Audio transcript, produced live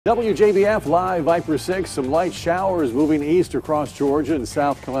WJBF Live, Viper 6, some light showers moving east across Georgia and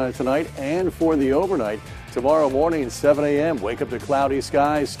South Carolina tonight and for the overnight. Tomorrow morning, 7 a.m., wake up to cloudy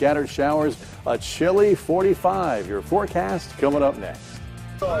skies, scattered showers, a chilly 45. Your forecast coming up next.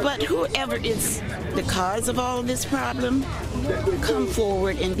 But whoever is the cause of all this problem, come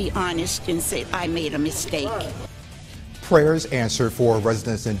forward and be honest and say, I made a mistake. Prayers answered for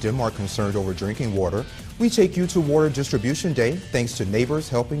residents in Denmark concerned over drinking water. We take you to Water Distribution Day thanks to Neighbors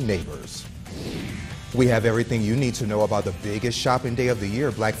Helping Neighbors. We have everything you need to know about the biggest shopping day of the year,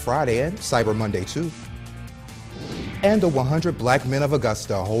 Black Friday and Cyber Monday too. And the 100 Black Men of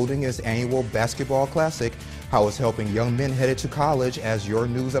Augusta holding its annual basketball classic, how it's helping young men headed to college, as your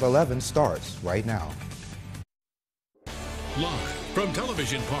news at 11 starts right now. Live from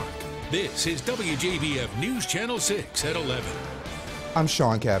Television Park, this is WJBF News Channel 6 at 11. I'm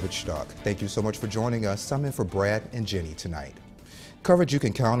Sean Cabbage-Stock. Thank you so much for joining us. I'm in for Brad and Jenny tonight. Coverage you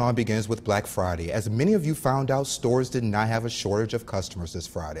can count on begins with Black Friday. As many of you found out, stores did not have a shortage of customers this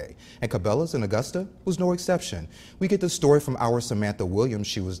Friday. And Cabela's in Augusta was no exception. We get the story from our Samantha Williams.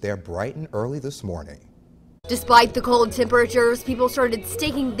 She was there bright and early this morning. Despite the cold temperatures, people started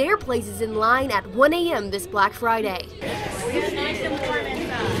staking their places in line at 1 a.m. this Black Friday.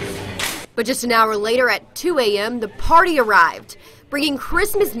 But just an hour later at 2 a.m., the party arrived. Bringing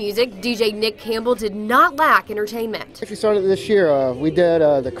Christmas music, DJ Nick Campbell did not lack entertainment. Actually started this year. We did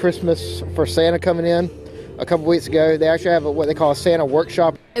the Christmas for Santa coming in a couple weeks ago. They actually have what they call a Santa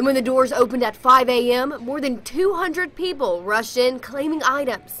workshop. And when the doors opened at 5 a.m., more than 200 people rushed in claiming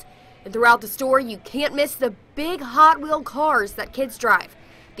items. And throughout the store, you can't miss the big Hot Wheel cars that kids drive.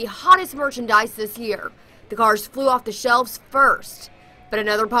 The hottest merchandise this year. The cars flew off the shelves first. But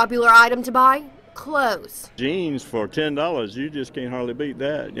another popular item to buy? Clothes. Jeans for $10, you just can't hardly beat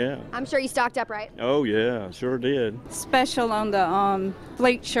that, yeah. I'm sure you stocked up, right? Oh yeah, sure did. Special on the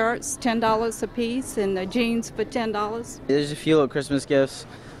fleece shirts, $10 a piece, and the jeans for $10. There's a few little Christmas gifts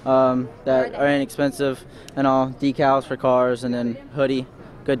that are inexpensive and all, decals for cars, and then hoodie,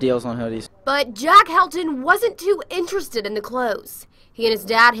 good deals on hoodies. But Jack Helton wasn't too interested in the clothes. He and his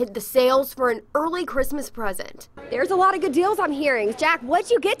dad hit the sales for an early Christmas present. There's a lot of good deals I'm hearing. Jack,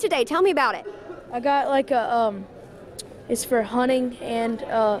 what'd you get today? Tell me about it. I got like a, it's for hunting and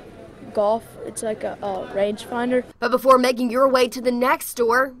golf. It's like a rangefinder. But before making your way to the next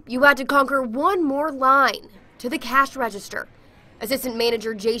store, you had to conquer one more line, to the cash register. Assistant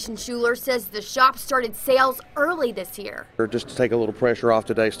manager Jason Schuler says the shop started sales early this year. Just to take a little pressure off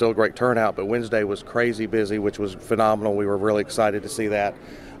today, still a great turnout, but Wednesday was crazy busy, which was phenomenal. We were really excited to see that.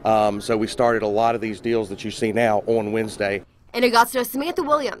 So we started a lot of these deals that you see now on Wednesday. In Augusta, Samantha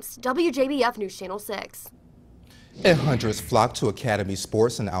Williams, WJBF News Channel 6. And hunters flocked to Academy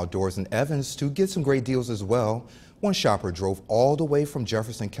Sports and Outdoors in Evans to get some great deals as well. One shopper drove all the way from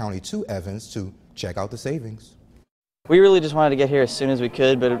Jefferson County to Evans to check out the savings. We really just wanted to get here as soon as we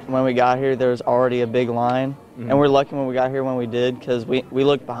could, but when we got here, there was already a big line. And we're lucky when we got here when we did, because we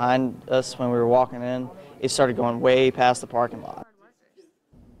looked behind us when we were walking in. It started going way past the parking lot.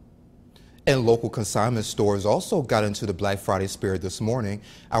 And local consignment stores also got into the Black Friday spirit this morning.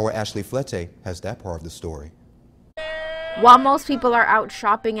 Our Ashley Flette has that part of the story. While most people are out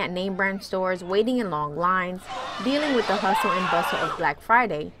shopping at name brand stores, waiting in long lines, dealing with the hustle and bustle of Black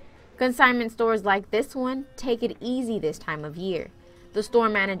Friday, consignment stores like this one take it easy this time of year. The store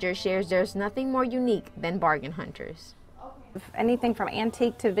manager shares there's nothing more unique than bargain hunters. Anything from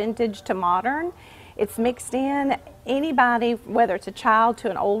antique to vintage to modern, it's mixed in. Anybody, whether it's a child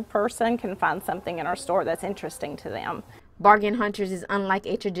to an old person, can find something in our store that's interesting to them. Bargain Hunters is unlike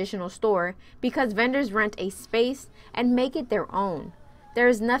a traditional store because vendors rent a space and make it their own. There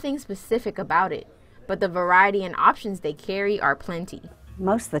is nothing specific about it, but the variety and options they carry are plenty.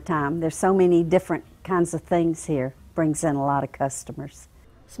 Most of the time, there's so many different kinds of things here, brings in a lot of customers.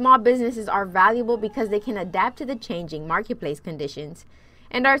 Small businesses are valuable because they can adapt to the changing marketplace conditions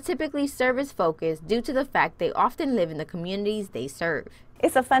and are typically service-focused due to the fact they often live in the communities they serve.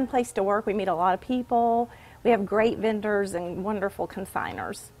 It's a fun place to work. We meet a lot of people. We have great vendors and wonderful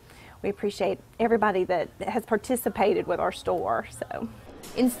consigners. We appreciate everybody that has participated with our store. So,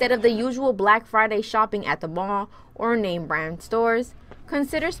 instead of the usual Black Friday shopping at the mall or name brand stores,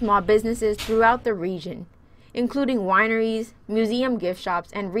 consider small businesses throughout the region, including wineries, museum gift shops,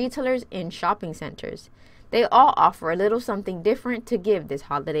 and retailers in shopping centers. They all offer a little something different to give this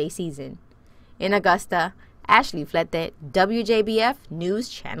holiday season. In Augusta, Ashley Flette, WJBF News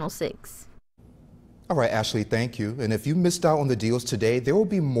Channel 6. All right, Ashley, thank you. And if you missed out on the deals today, there will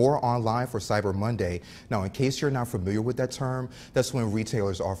be more online for Cyber Monday. Now, in case you're not familiar with that term, that's when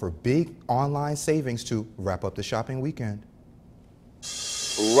retailers offer big online savings to wrap up the shopping weekend.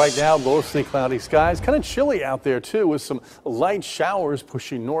 Right now, mostly cloudy skies. Kind of chilly out there, too, with some light showers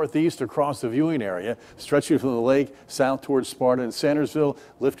pushing northeast across the viewing area, stretching from the lake south towards Sparta and Sandersville,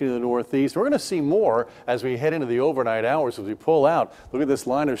 lifting to the northeast. We're going to see more as we head into the overnight hours as we pull out. Look at this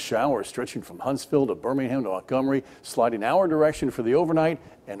line of showers stretching from Huntsville to Birmingham to Montgomery, sliding our direction for the overnight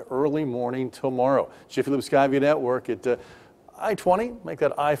and early morning tomorrow. Jiffy Lube Skyview Network at I-20, make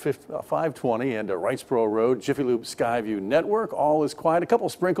that I-520 and Wrightsboro Road, Jiffy Lube Skyview Network. All is quiet. A couple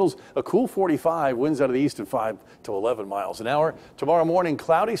sprinkles, a cool 45, winds out of the east at 5 to 11 miles an hour. Tomorrow morning,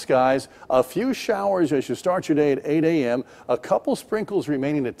 cloudy skies, a few showers as you start your day at 8 a.m., a couple sprinkles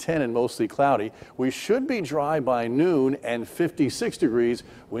remaining at 10 and mostly cloudy. We should be dry by noon and 56 degrees,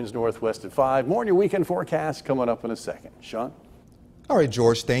 winds northwest at 5. More on your weekend forecast coming up in a second. Sean? All right,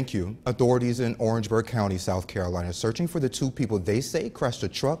 George, thank you. Authorities in Orangeburg County, South Carolina, are searching for the two people they say crashed a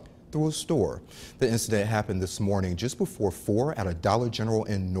truck through a store. The incident happened this morning just before 4 at a Dollar General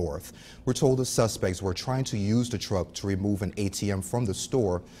in North. We're told the suspects were trying to use the truck to remove an ATM from the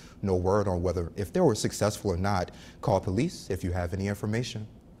store. No word on whether if they were successful or not. Call police if you have any information.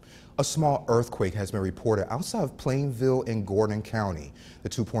 A small earthquake has been reported outside of Plainville in Gordon County. The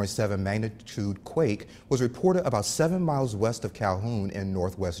 2.7 magnitude quake was reported about 7 miles west of Calhoun in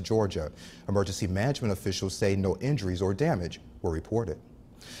northwest Georgia. Emergency management officials say no injuries or damage were reported.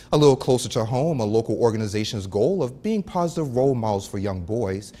 A little closer to home, a local organization's goal of being positive role models for young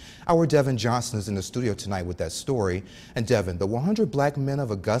boys. Our Devin Johnson is in the studio tonight with that story. And Devin, the 100 Black Men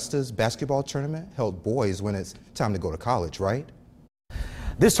of Augusta's basketball tournament helped boys when it's time to go to college, right?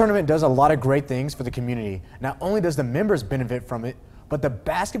 This tournament does a lot of great things for the community. Not only does the members benefit from it, but the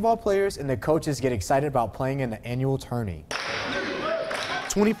basketball players and the coaches get excited about playing in the annual tourney.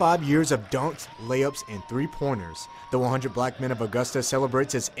 25 years of dunks, layups, and three-pointers. The 100 Black Men of Augusta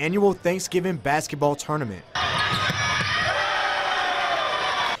celebrates its annual Thanksgiving basketball tournament.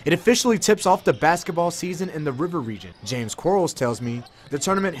 It officially tips off the basketball season in the River region. James Quarles tells me the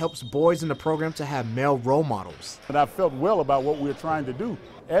tournament helps boys in the program to have male role models. And I felt well about what we're trying to do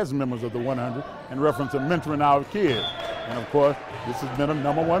as members of the 100 in reference to mentoring our kids. And of course, this has been a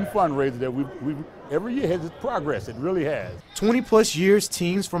 #1 fundraiser that we every year has its progress. It really has. 20-plus years,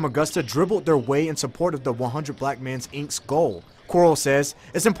 teams from Augusta dribbled their way in support of the 100 Black Men's Inc.'s goal. Quarles says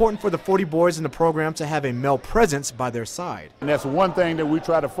it's important for the 40 boys in the program to have a male presence by their side. And that's one thing that we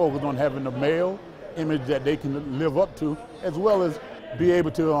try to focus on, having a male image that they can live up to, as well as be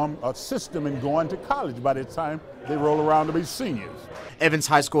able to assist them in going to college by the time they roll around to be seniors. Evans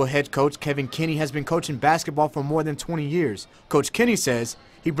High School head coach Kevin Kinney has been coaching basketball for more than 20 years. Coach Kinney says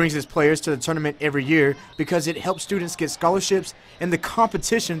he brings his players to the tournament every year because it helps students get scholarships and the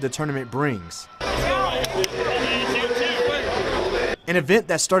competition the tournament brings. An event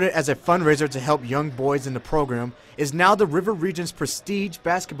that started as a fundraiser to help young boys in the program is now the River Region's prestige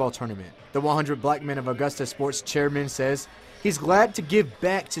basketball tournament. The 100 Black Men of Augusta sports chairman says he's glad to give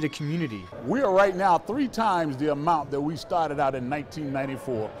back to the community. We are right now 3 times the amount that we started out in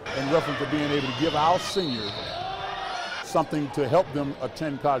 1994 in reference to being able to give our seniors something to help them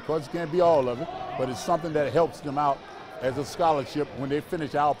attend college. Of course, it can't be all of it, but it's something that helps them out as a scholarship when they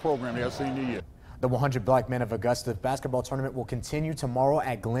finish our program their senior year. The 100 Black Men of Augusta basketball tournament will continue tomorrow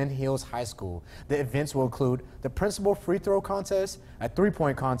at Glen Hills High School. The events will include the principal free throw contest, a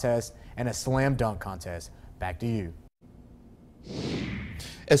three-point contest, and a slam dunk contest. Back to you.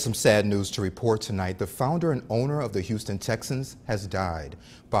 And some sad news to report tonight. The founder and owner of the Houston Texans has died.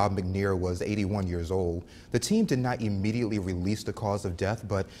 Bob McNair was 81 years old. The team did not immediately release the cause of death,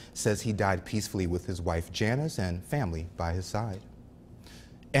 but says he died peacefully with his wife Janice and family by his side.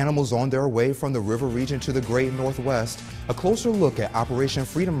 Animals on their way from the River region to the Great Northwest. A closer look at Operation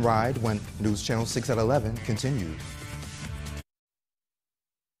Freedom Ride when News Channel 6 at 11 continues.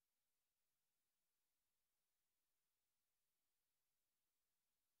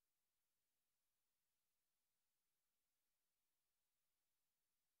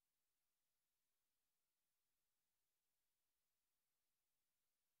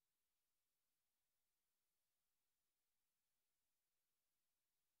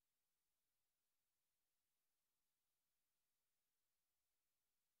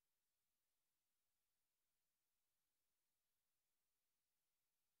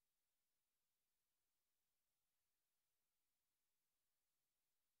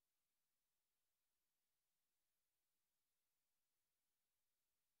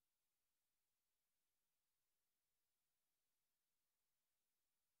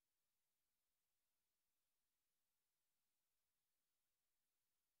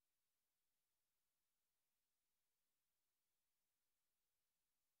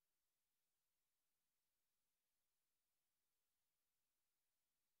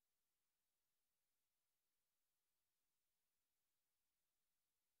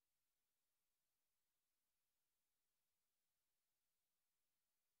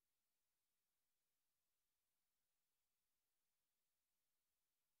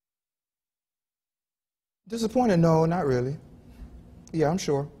 Disappointed? No, not really. Yeah, I'm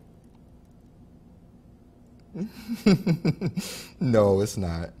sure. No, it's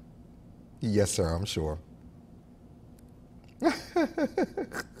not. Yes, sir, I'm sure.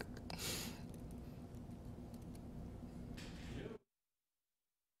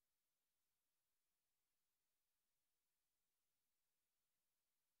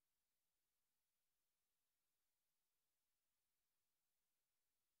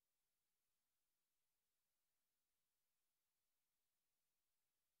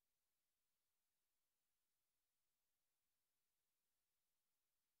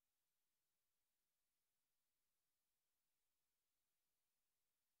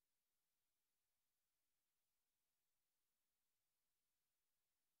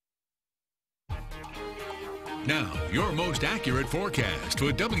 Now, your most accurate forecast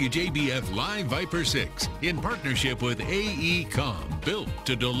with WJBF Live Viper 6 in partnership with AECom, built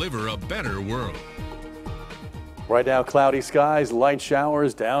to deliver a better world. Right now, cloudy skies, light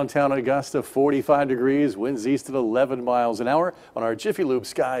showers, downtown Augusta, 45 degrees, winds east at 11 miles an hour. On our Jiffy Lube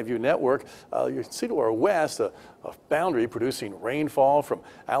Skyview network, you can see to our west a boundary producing rainfall from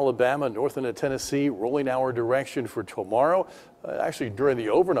Alabama north into Tennessee, rolling our direction for tomorrow. Actually, during the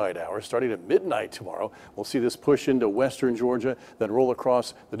overnight hours, starting at midnight tomorrow, we'll see this push into western Georgia, then roll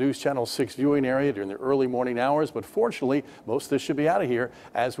across the News Channel 6 viewing area during the early morning hours. But fortunately, most of this should be out of here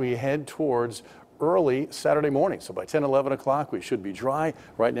as we head towards early Saturday morning. So by 10, 11 o'clock, we should be dry.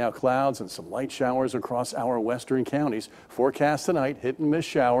 Right now, clouds and some light showers across our western counties. Forecast tonight, hit and miss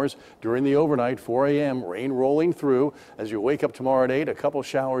showers during the overnight, 4 a.m., rain rolling through. As you wake up tomorrow at 8, a couple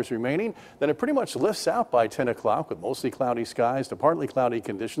showers remaining. Then it pretty much lifts out by 10 o'clock with mostly cloudy skies to partly cloudy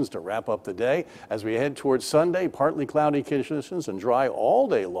conditions to wrap up the day. As we head towards Sunday, partly cloudy conditions and dry all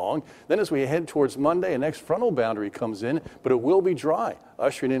day long. Then as we head towards Monday, a next frontal boundary comes in, but it will be dry,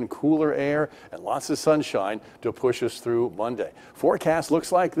 ushering in cooler air and lots of sunshine to push us through Monday. Forecast looks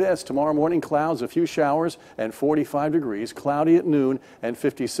like this. Tomorrow morning, clouds, a few showers, and 45 degrees. Cloudy at noon and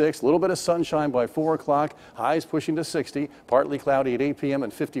 56. A little bit of sunshine by 4 o'clock. Highs pushing to 60. Partly cloudy at 8 p.m.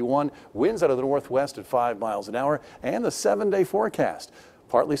 and 51. Winds out of the northwest at 5 miles an hour. And the 7-day forecast.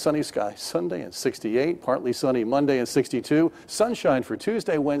 Partly sunny skies Sunday and 68, partly sunny Monday and 62, sunshine for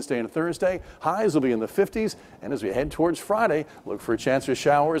Tuesday, Wednesday, and Thursday. Highs will be in the 50s, and as we head towards Friday, look for a chance of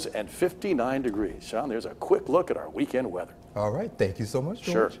showers and 59 degrees. Sean, there's a quick look at our weekend weather. All right, thank you so much,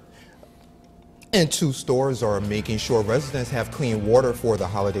 George. Sure. And 2 stores are making sure residents have clean water for the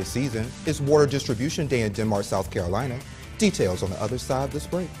holiday season. It's Water Distribution Day in Denmark, South Carolina. Details on the other side of this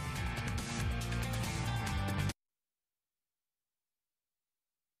break.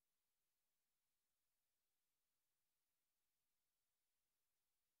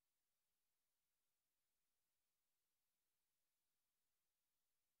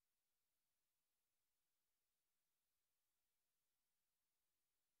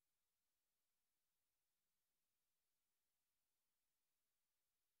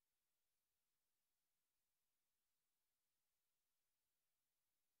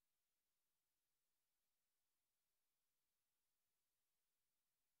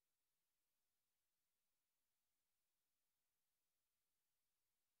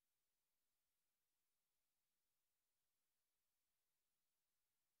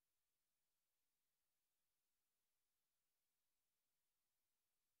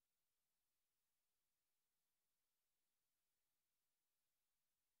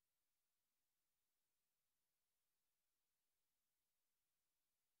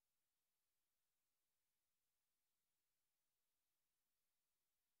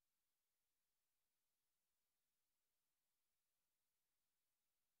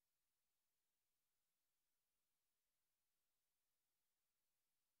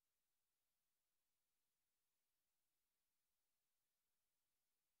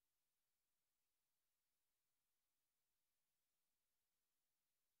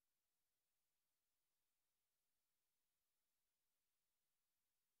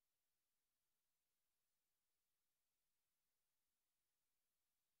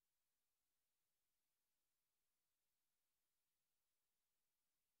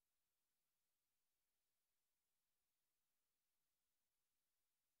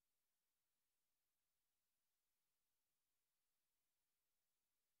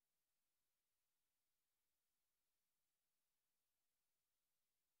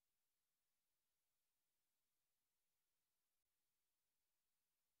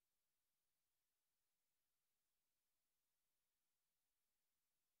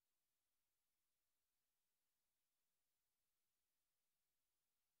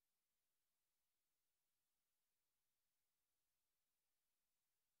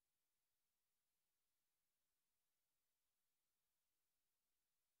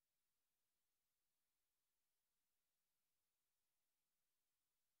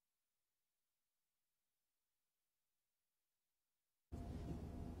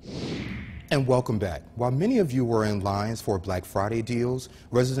 And welcome back. While many of you were in lines for Black Friday deals,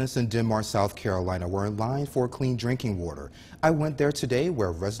 residents in Denmark, South Carolina were in line for clean drinking water. I went there today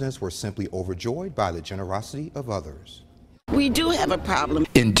where residents were simply overjoyed by the generosity of others. We do have a problem.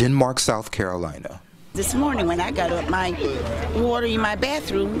 In Denmark, South Carolina. This morning when I got up, my water in my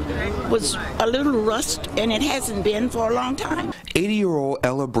bathroom was a little rust, and it hasn't been for a long time. 80-year-old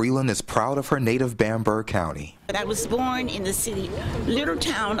Ella Breland is proud of her native Bamberg County. But I was born in the little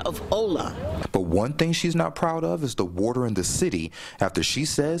town of Ola. But one thing she's not proud of is the water in the city after she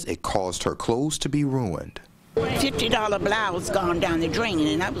says it caused her clothes to be ruined. $50 blouse gone down the drain,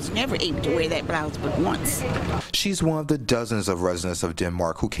 and I was never able to wear that blouse but once. She's one of the dozens of residents of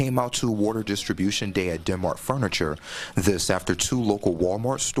Denmark who came out to Water Distribution Day at Denmark Furniture. This after 2 local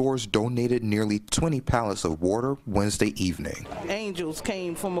Walmart stores donated nearly 20 pallets of water Wednesday evening. Angels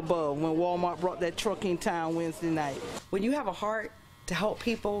came from above when Walmart brought that truck in town Wednesday night. When you have a heart to help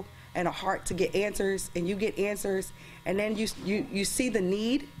people and a heart to get answers, and you get answers, and then you see the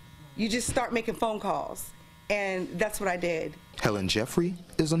need, you just start making phone calls. And that's what I did. Helen Jeffrey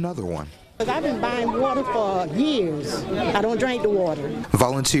is another one. I've been buying water for years. I don't drink the water.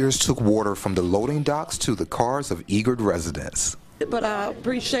 Volunteers took water from the loading docks to the cars of eager residents. But I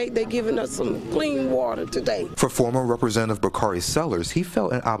appreciate they giving us some clean water today. For former Representative Bakari Sellers, he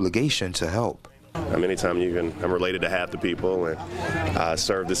felt an obligation to help. Anytime I'm related to half the people, and I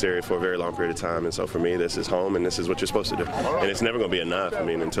served this area for a very long period of time, and so for me this is home and this is what you're supposed to do. And it's never going to be enough,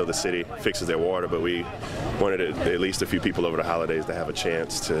 until the city fixes their water, but we wanted at least a few people over the holidays to have a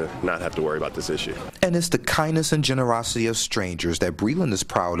chance to not have to worry about this issue. And it's the kindness and generosity of strangers that Breland is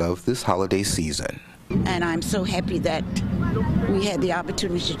proud of this holiday season. And I'm so happy that we had the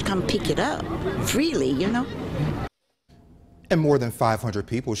opportunity to come pick it up freely, And more than 500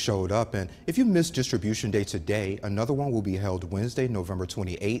 people showed up, and if you missed Distribution Day today, another one will be held Wednesday, November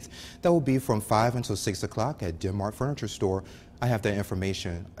 28th. That will be from 5 until 6 o'clock at Denmark Furniture Store. I have that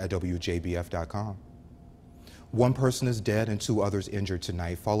information at WJBF.com. One person is dead and 2 others injured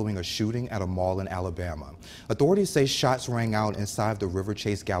tonight following a shooting at a mall in Alabama. Authorities say shots rang out inside the River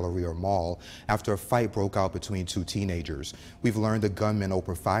Chase Galleria Mall after a fight broke out between 2 teenagers. We've learned the gunman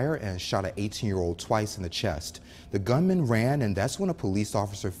opened fire and shot an 18-year-old twice in the chest. The gunman ran, and that's when a police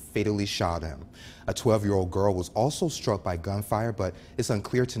officer fatally shot him. A 12-year-old girl was also struck by gunfire, but it's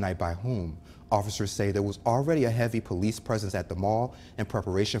unclear tonight by whom. Officers say there was already a heavy police presence at the mall in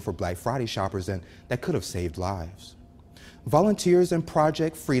preparation for Black Friday shoppers, and that could have saved lives. Volunteers in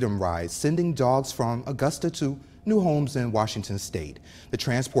Project Freedom Ride sending dogs from Augusta to new homes in Washington State. The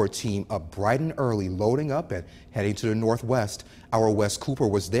transport team up bright and early, loading up and heading to the Northwest. Our Wes Cooper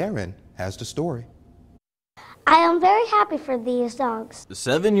was there and has the story. I am very happy for these dogs. The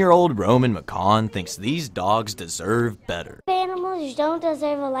 7-year-old Roman McCon thinks these dogs deserve better. Animals don't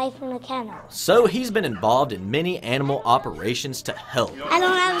deserve a life in a kennel. So he's been involved in many animal operations to help. I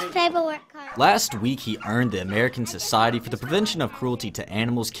don't have his paperwork card. Last week he earned the American Society for the Prevention of Cruelty to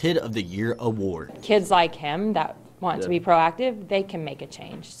Animals Kid of the Year award. Kids like him that want to be proactive, they can make a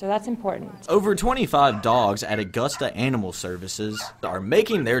change. So that's important. Over 25 dogs at Augusta Animal Services are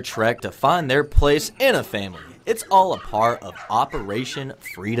making their trek to find their place in a family. It's all a part of Operation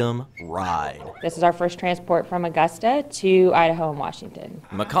Freedom Ride. This is our first transport from Augusta to Idaho and Washington.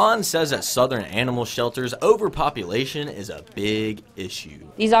 McCon says at Southern animal shelters, overpopulation is a big issue.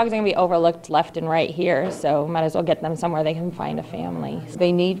 These dogs are going to be overlooked left and right here, so might as well get them somewhere they can find a family.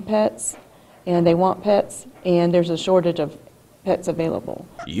 They need pets, and they want pets, and there's a shortage of pets available.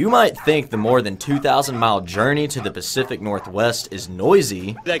 You might think the more than 2,000-mile journey to the Pacific Northwest is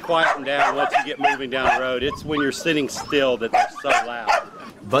noisy. They quiet them down once you get moving down the road. It's when you're sitting still that they're so loud.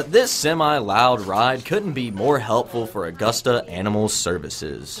 But this semi-loud ride couldn't be more helpful for Augusta Animal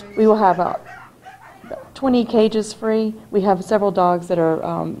Services. We will have 20 cages free. We have several dogs that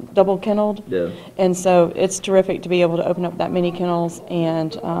are double kenneled. Yeah. And so it's terrific to be able to open up that many kennels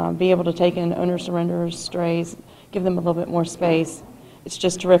and be able to take in owner surrenders, strays, give them a little bit more space. It's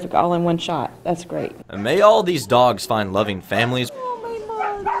just terrific, all in one shot. That's great. And may all these dogs find loving families.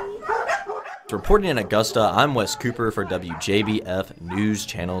 Reporting in Augusta, I'm Wes Cooper for WJBF News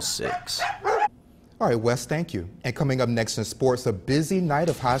Channel 6. All right, Wes, thank you. And coming up next in sports, a busy night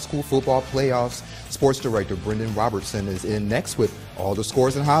of high school football playoffs. Sports director Brendan Robertson is in next with all the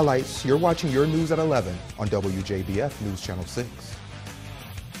scores and highlights. You're watching Your News at 11 on WJBF News Channel 6.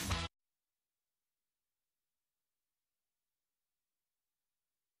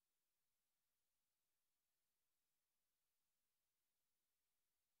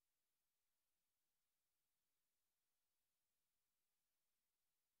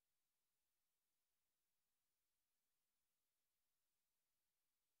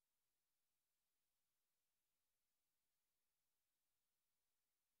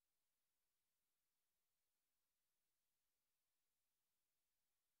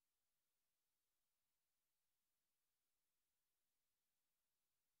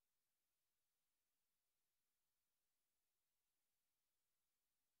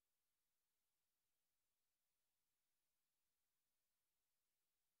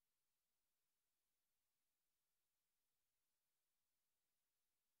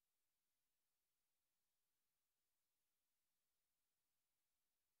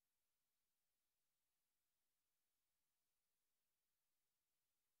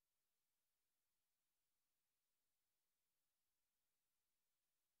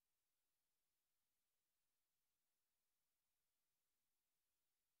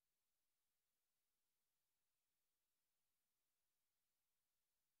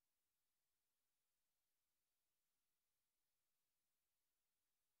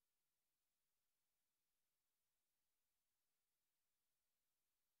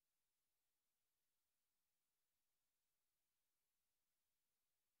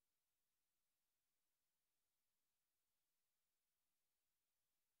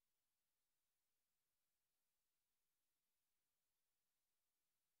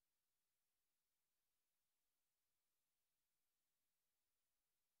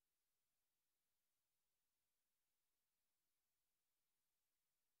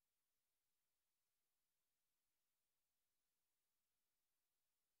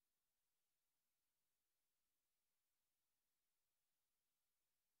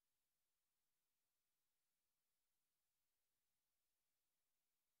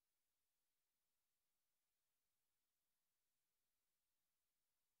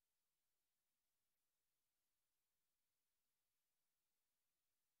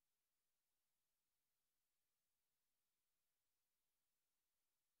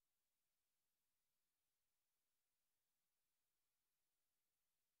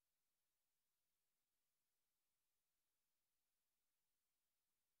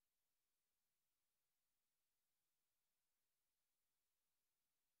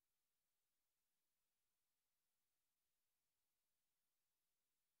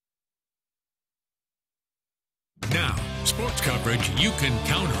 Now, sports coverage you can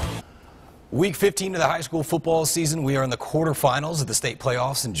count on. Week 15 of the high school football season. We are in the quarterfinals of the state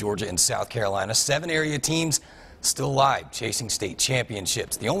playoffs in Georgia and South Carolina. 7 area teams still alive, chasing state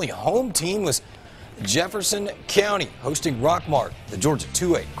championships. The only home team was Jefferson County, hosting Rockmart, the Georgia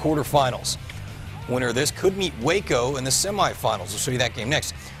 2A quarterfinals. Winner of this could meet Waco in the semifinals. We'll show you that game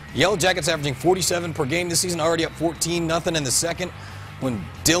next. Yellow Jackets averaging 47 per game this season, already up 14-0 in the second when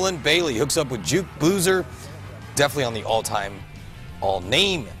Dylan Bailey hooks up with Juke Boozer. Definitely on the all-time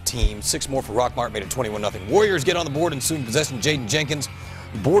all-name team. 6 more for Rockmart, made it 21-0. Warriors get on the board and soon possession Jaden Jenkins.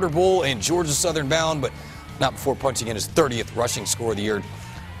 Border Bowl and Georgia Southern bound, but not before punching in his 30th rushing score of the year.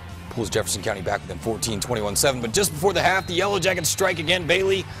 Pulls Jefferson County back within 14, 21-7. But just before the half, the Yellow Jackets strike again.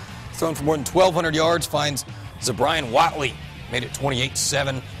 Bailey, thrown for more than 1,200 yards, finds Zabrian Watley. Made it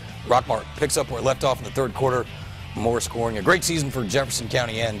 28-7. Rockmart picks up where it left off in the third quarter. More scoring. A great season for Jefferson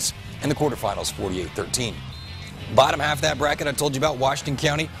County ends in the quarterfinals, 48-13. Bottom half of that bracket I told you about, Washington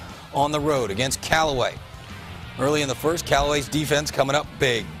County on the road against Callaway. Early in the first, Callaway's defense coming up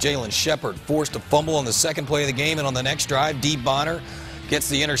big. Jalen Shepard forced a fumble on the second play of the game, and on the next drive, Dee Bonner gets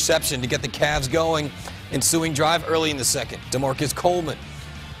the interception to get the Cavs going. Ensuing drive early in the second, DeMarcus Coleman.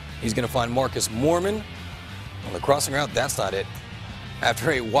 He's going to find Marcus Mormon on the crossing route. That's not it.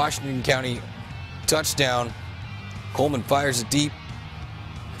 After a Washington County touchdown, Coleman fires it deep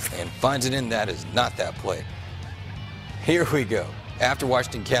and finds it in. That is not that play. Here we go. After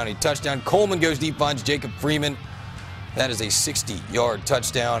Washington County touchdown, Coleman goes deep, finds Jacob Freeman. That is a 60-yard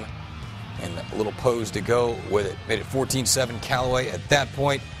touchdown and a little pose to go with it. Made it 14-7 Callaway. At that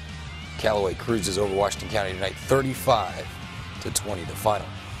point, Callaway cruises over Washington County tonight, 35-20 the final.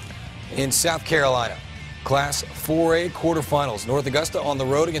 In South Carolina, Class 4A quarterfinals. North Augusta on the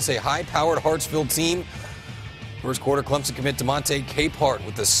road against a high-powered Hartsville team. First quarter, Clemson commit DeMonte Capehart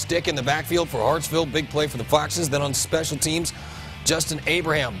with the stick in the backfield for Hartsville. Big play for the Foxes. Then on special teams, Justin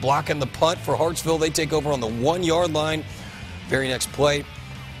Abraham blocking the punt for Hartsville. They take over on the 1-yard line. Very next play,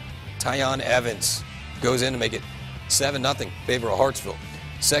 Tyon Evans goes in to make it 7-0 favor of Hartsville.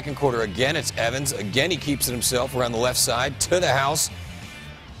 Second quarter, again, it's Evans. Again, he keeps it himself around the left side to the house.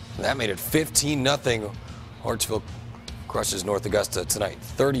 That made it 15-0. Hartsville crushes North Augusta tonight,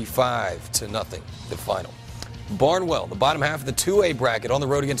 35-0, the final. Barnwell, the bottom half of the 2A bracket, on the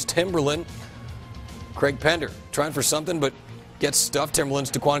road against Timberland. Craig Pender trying for something, but gets stuffed.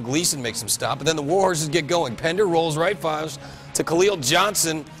 Timberland's Daquan Gleason makes him stop, but then the Warhorses get going. Pender rolls right, fires to Khalil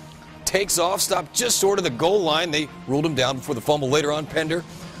Johnson, takes off, stopped just short of the goal line. They ruled him down before the fumble. Later on, Pender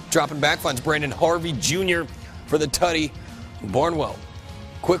dropping back, finds Brandon Harvey Jr. for the tutty. Barnwell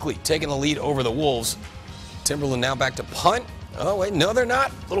quickly taking the lead over the Wolves. Timberland now back to punt. Oh, wait, no, they're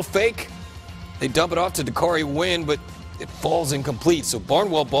not. Little fake. They dump it off to Dakari Wynn, but it falls incomplete. So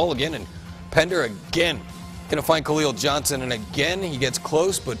Barnwell ball again, and Pender again going to find Khalil Johnson, and again he gets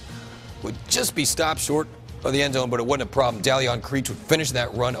close, but would just be stopped short of the end zone, but it wasn't a problem. Dalion Creech would finish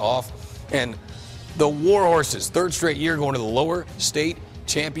that run off, and the Warhorses, third straight year going to the lower state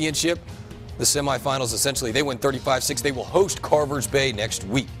championship. The semifinals, essentially, they win 35-6. They will host Carvers Bay next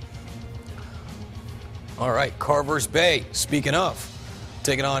week. All right, Carvers Bay, speaking of,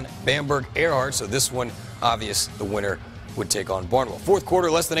 taking on Bamberg Earhart. So this one, obvious, the winner would take on Barnwell. Fourth quarter,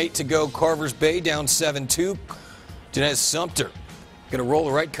 less than 8 to go. Carvers Bay down 7-2. Janez Sumter going to roll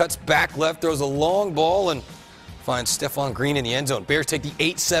the right, cuts back left, throws a long ball, and finds Stephon Green in the end zone. Bears take the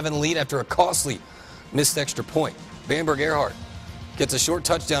 8-7 lead after a costly missed extra point. Bamberg Earhart gets a short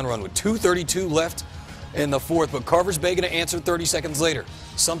touchdown run with 2:32 left in the fourth, but Carvers Bay going to answer 30 seconds later.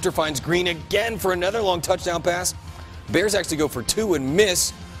 Sumter finds Green again for another long touchdown pass. Bears actually go for 2 and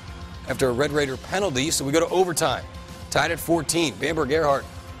miss after a Red Raider penalty, so we go to overtime. Tied at 14. Bamberg Earhart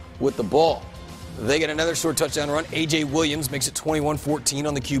with the ball. They get another short touchdown run. A.J. Williams makes it 21-14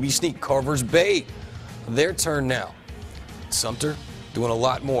 on the QB sneak. Carvers Bay, their turn now. Sumter doing a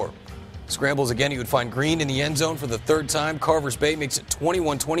lot more. Scrambles again. He would find Green in the end zone for the third time. Carvers Bay makes it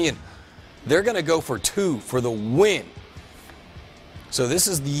 21-20, and they're going to go for 2 for the win. So this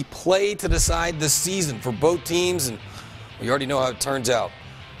is the play to decide the season for both teams, and we already know how it turns out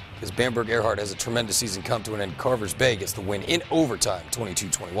because Bamberg Earhart has a tremendous season come to an end. Carvers Bay gets the win in overtime,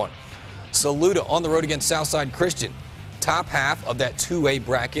 22-21. Saluda on the road against Southside Christian. Top half of that 2A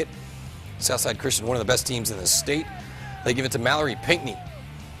bracket. Southside Christian, one of the best teams in the state. They give it to Mallory Pinckney,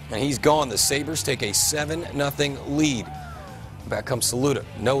 and he's gone. The Sabres take a 7-0 lead. Back comes Saluda.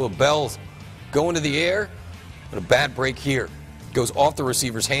 Noah Bell going to the air, but a bad break here. Goes off the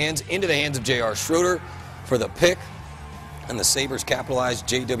receiver's hands, into the hands of J.R. Schroeder for the pick, and the Sabres capitalize.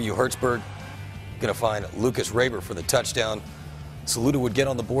 J.W. Hertzberg going to find Lucas Raber for the touchdown. Saluda would get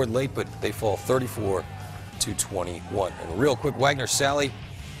on the board late, but they fall 34-27 21. And real quick, Wagner Sally,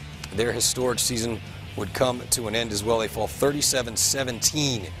 their historic season would come to an end as well. They fall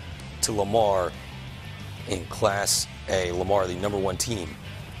 37-17 to Lamar in Class A. Lamar, the #1 team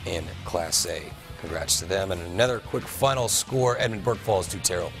in Class A. Congrats to them. And another quick final score, Edmund Burke falls to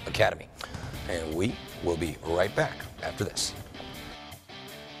Terrell Academy. And we will be right back after this.